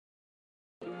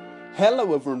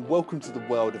Hello everyone, welcome to the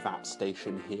world of App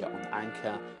Station here on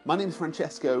Anchor. My name is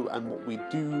Francesco, and what we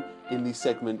do in these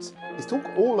segments is talk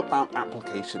all about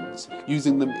applications,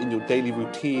 using them in your daily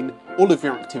routine, all of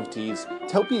your activities,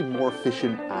 to help you be more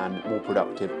efficient and more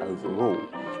productive overall.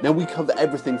 Now we cover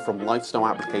everything from lifestyle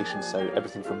applications, so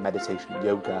everything from meditation,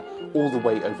 yoga, all the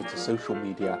way over to social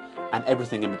media and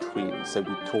everything in between. So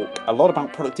we talk a lot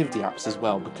about productivity apps as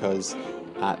well, because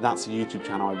that's a YouTube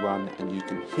channel I run, and you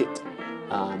can hit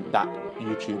that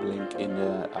YouTube link in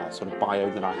the sort of bio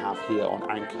that I have here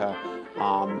on Anchor.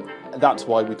 That's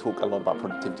why we talk a lot about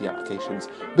productivity applications.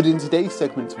 But in today's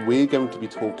segment, we're going to be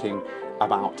talking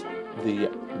about the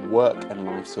work and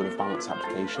life sort of balance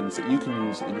applications that you can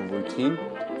use in your routine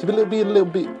to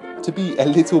be a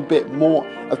little bit more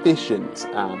efficient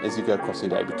as you go across your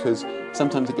day, because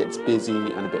sometimes it gets busy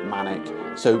and a bit manic.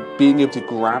 So being able to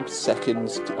grab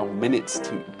seconds or minutes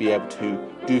to be able to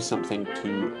do something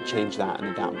to change that and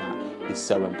adapt that is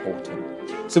so important.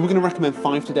 So we're going to recommend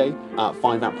 5 today,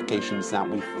 5 applications that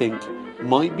we think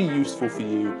might be useful for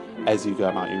you as you go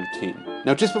about your routine.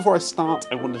 Now, just before I start,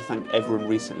 I wanted to thank everyone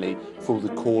recently for all the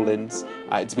call-ins.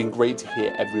 It's been great to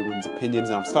hear everyone's opinions,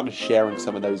 and I've started sharing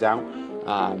some of those out.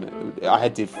 I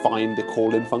had to find the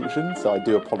call-in function, so I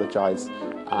do apologise.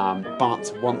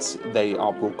 But once they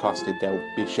are broadcasted, they'll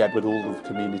be shared with all of the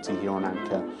community here on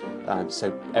Anchor,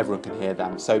 so everyone can hear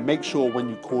them. So make sure when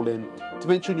you call in to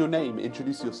mention your name,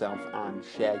 introduce yourself, and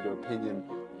share your opinion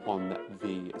on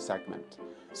the segment.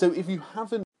 So if you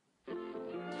haven't...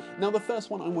 Now, the first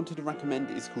one I wanted to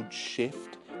recommend is called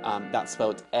Shyft. That's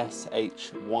spelled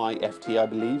S-H-Y-F-T, I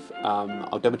believe.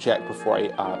 I'll double check before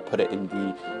I put it in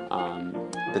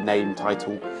the name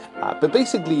title. But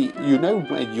basically, you know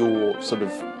where you're sort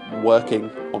of working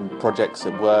on projects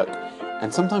at work,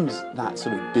 and sometimes that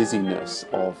sort of busyness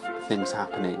of things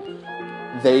happening,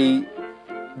 they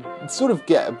sort of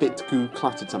get a bit too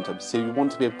cluttered sometimes. So you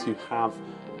want to be able to have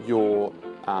your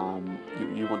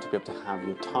you want to be able to have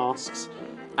your tasks,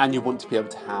 and you want to be able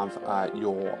to have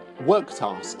your work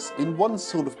tasks in one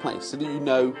sort of place, so that you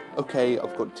know, okay,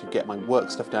 I've got to get my work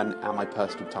stuff done and my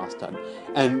personal tasks done.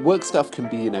 And work stuff can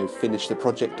be, finish the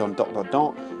project on ...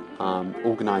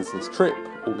 organise this trip,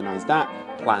 organise that,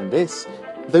 plan this.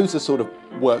 Those are sort of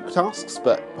work tasks,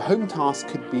 but home tasks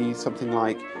could be something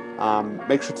like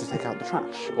make sure to take out the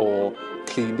trash, or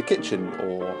clean the kitchen,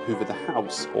 or hoover the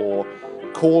house, or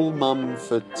call mum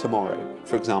for tomorrow,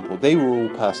 for example. They were all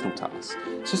personal tasks.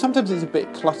 So sometimes it's a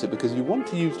bit cluttered, because you want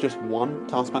to use just one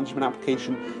task management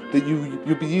application, but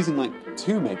you'll be using like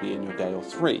 2 maybe in your day, or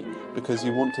 3, because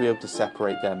you want to be able to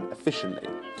separate them efficiently.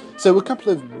 So a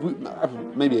couple of,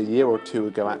 maybe a year or 2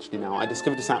 ago actually now, I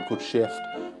discovered this app called Shyft,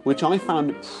 which I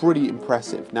found pretty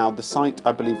impressive. Now the site,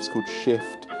 I believe, is called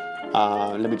Shyft.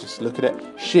 Let me just look at it.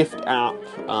 Shyft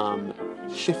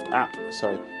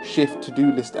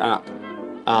to-do list app.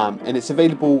 And it's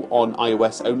available on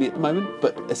iOS only at the moment,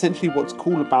 but essentially what's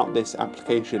cool about this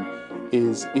application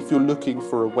is if you're looking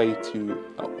for a way to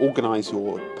organise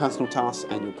your personal tasks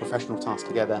and your professional tasks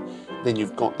together, then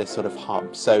you've got this sort of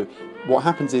hub. So what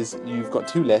happens is you've got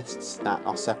 2 lists that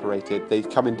are separated. They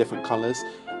come in different colours,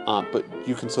 but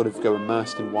you can sort of go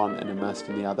immersed in one and immersed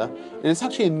in the other. And it's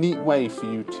actually a neat way for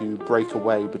you to break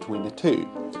away between the 2.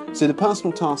 So the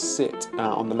personal tasks sit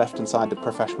on the left-hand side, the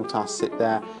professional tasks sit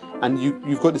there, and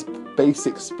you've got this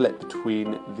basic split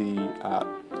between the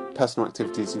personal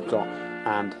activities you've got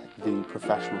and the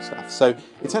professional stuff. So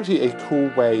it's actually a cool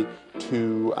way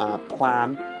to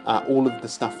plan all of the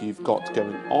stuff you've got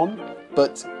going on,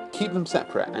 but keep them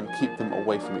separate and keep them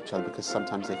away from each other, because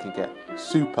sometimes they can get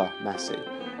super messy.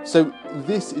 So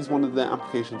this is one of the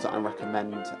applications that I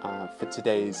recommend for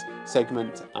today's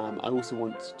segment. I also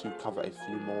want to cover a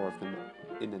few more of them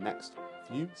in the next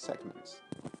few segments.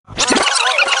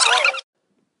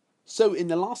 So in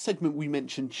the last segment we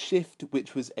mentioned Shyft,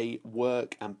 which was a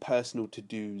work and personal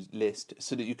to-do list,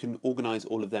 so that you can organise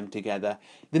all of them together.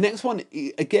 The next one,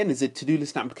 again, is a to-do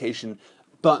list application,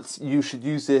 but you should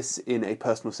use this in a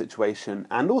personal situation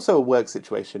and also a work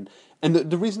situation. And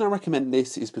the reason I recommend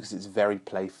this is because it's very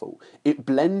playful. It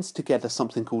blends together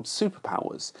something called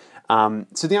superpowers.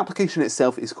 So the application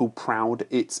itself is called Proud.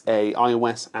 It's a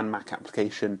iOS and Mac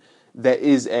application. There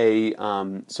is a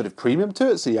sort of premium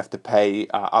to it, so you have to pay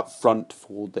up front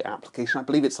for the application. I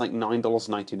believe it's like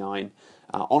 $9.99.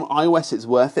 On iOS it's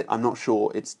worth it. I'm not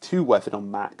sure it's too worth it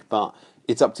on Mac, but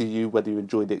it's up to you whether you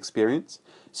enjoy the experience.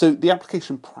 So the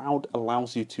application Proud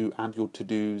allows you to add your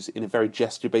to-dos in a very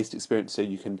gesture-based experience, so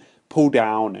you can pull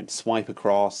down and swipe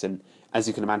across, and as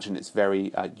you can imagine, it's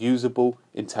very usable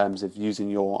in terms of using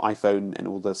your iPhone and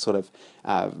all the sort of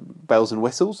bells and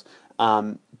whistles.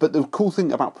 But the cool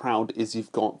thing about Proud is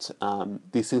you've got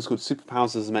these things called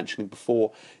superpowers, as I mentioned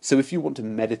before. So if you want to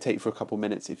meditate for a couple of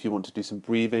minutes, if you want to do some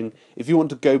breathing, if you want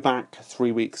to go back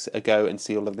 3 weeks ago and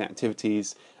see all of the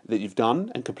activities that you've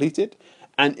done and completed,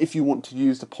 and if you want to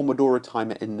use the Pomodoro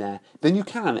timer in there, then you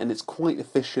can, and it's quite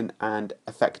efficient and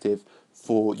effective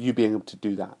for you being able to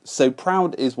do that. So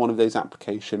Proud is one of those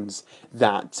applications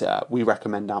that we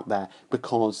recommend out there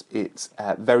because it's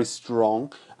very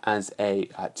strong as a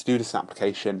to-do list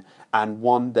application, and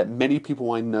one that many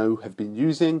people I know have been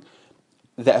using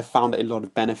that have found a lot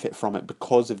of benefit from it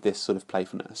because of this sort of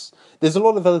playfulness. There's a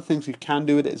lot of other things you can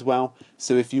do with it as well.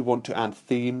 So if you want to add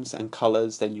themes and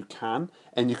colors, then you can,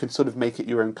 and you can sort of make it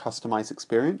your own customized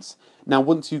experience. Now,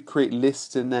 once you create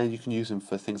lists in there, you can use them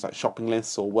for things like shopping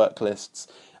lists or work lists.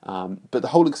 But the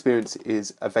whole experience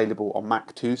is available on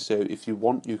Mac too. So if you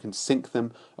want, you can sync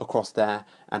them across there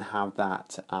and have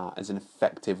that as an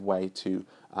effective way to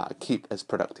keep as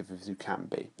productive as you can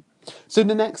be. So in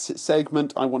the next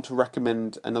segment, I want to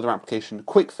recommend another application,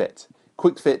 QuickFit.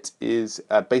 QuickFit is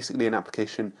basically an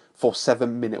application for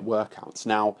 7-minute workouts.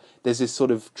 Now, there's this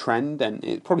sort of trend, and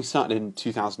it probably started in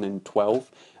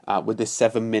 2012, with this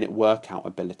 7-minute workout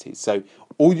ability. So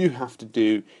all you have to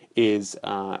do is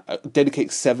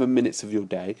dedicate 7 minutes of your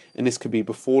day, and this could be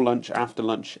before lunch, after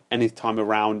lunch, any time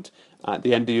around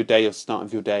the end of your day or start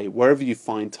of your day, wherever you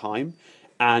find time,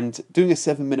 and doing a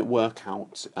 7-minute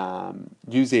workout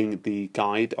using the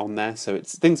guide on there. So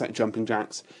it's things like jumping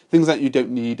jacks, things that you don't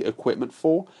need equipment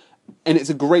for. And it's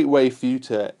a great way for you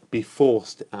to be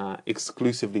forced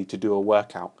exclusively to do a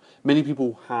workout. Many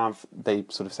people they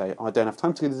sort of say, oh, I don't have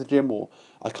time to go to the gym, or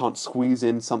I can't squeeze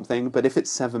in something. But if it's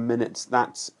 7 minutes,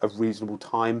 that's a reasonable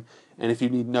time. And if you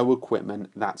need no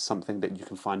equipment, that's something that you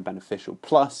can find beneficial.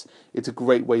 Plus, it's a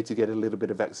great way to get a little bit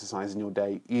of exercise in your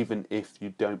day, even if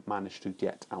you don't manage to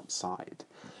get outside.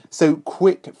 So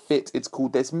QuickFit, it's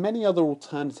called. There's many other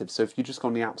alternatives. So if you just go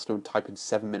on the App Store and type in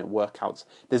 7-minute workouts,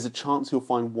 there's a chance you'll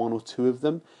find one or two of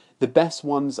them. The best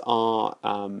ones are,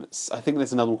 I think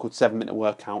there's another one called 7-minute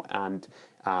workout, and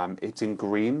it's in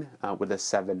green with a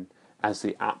 7 as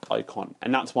the app icon.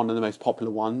 And that's one of the most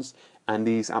popular ones, and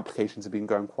these applications have been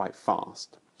growing quite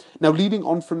fast. Now, leading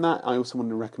on from that, I also want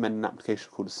to recommend an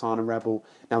application called Asana Rebel.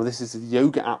 Now, this is a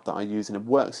yoga app that I use, and it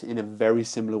works in a very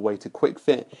similar way to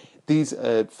QuickFit. These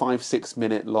are 5-6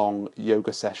 minute long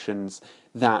yoga sessions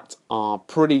that are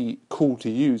pretty cool to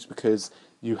use because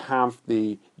you have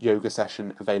the yoga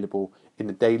session available in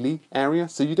the daily area,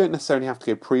 so you don't necessarily have to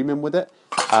go premium with it.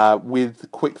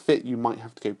 With QuickFit, you might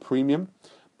have to go premium.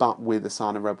 But with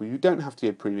Asana Rebel, you don't have to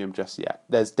go premium just yet.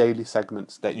 There's daily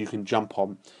segments that you can jump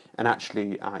on and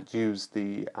actually use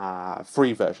the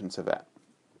free versions of it.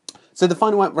 So the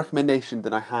final recommendation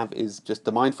that I have is just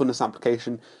the mindfulness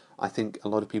application. I think a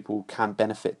lot of people can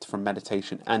benefit from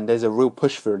meditation, and there's a real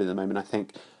push for it at the moment. I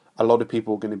think a lot of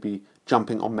people are going to be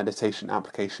jumping on meditation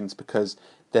applications because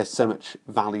there's so much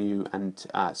value and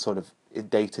sort of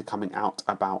data coming out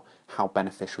about how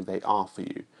beneficial they are for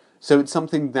you. So it's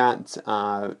something that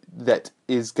that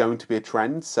is going to be a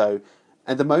trend. So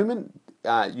at the moment,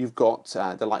 you've got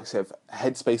the likes of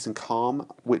Headspace and Calm,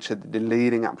 which are the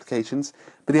leading applications.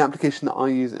 But the application that I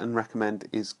use and recommend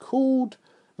is called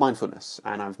Mindfulness.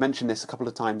 And I've mentioned this a couple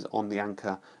of times on the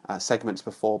Anchor segments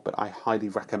before, but I highly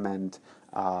recommend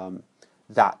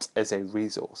that as a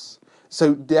resource.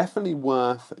 So definitely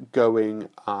worth going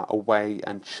away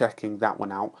and checking that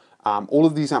one out. All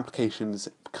of these applications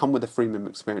come with a freemium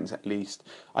experience at least.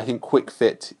 I think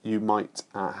QuickFit, you might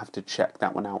have to check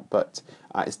that one out, but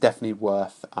it's definitely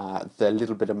worth the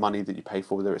little bit of money that you pay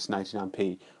for, whether it's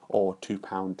 99p or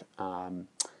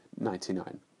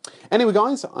 £2.99. Anyway,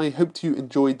 guys, I hope you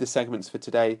enjoyed the segments for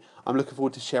today. I'm looking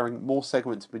forward to sharing more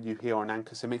segments with you here on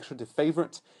Anchor, so make sure to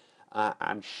favourite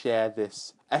and share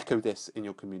this, echo this in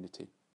your community.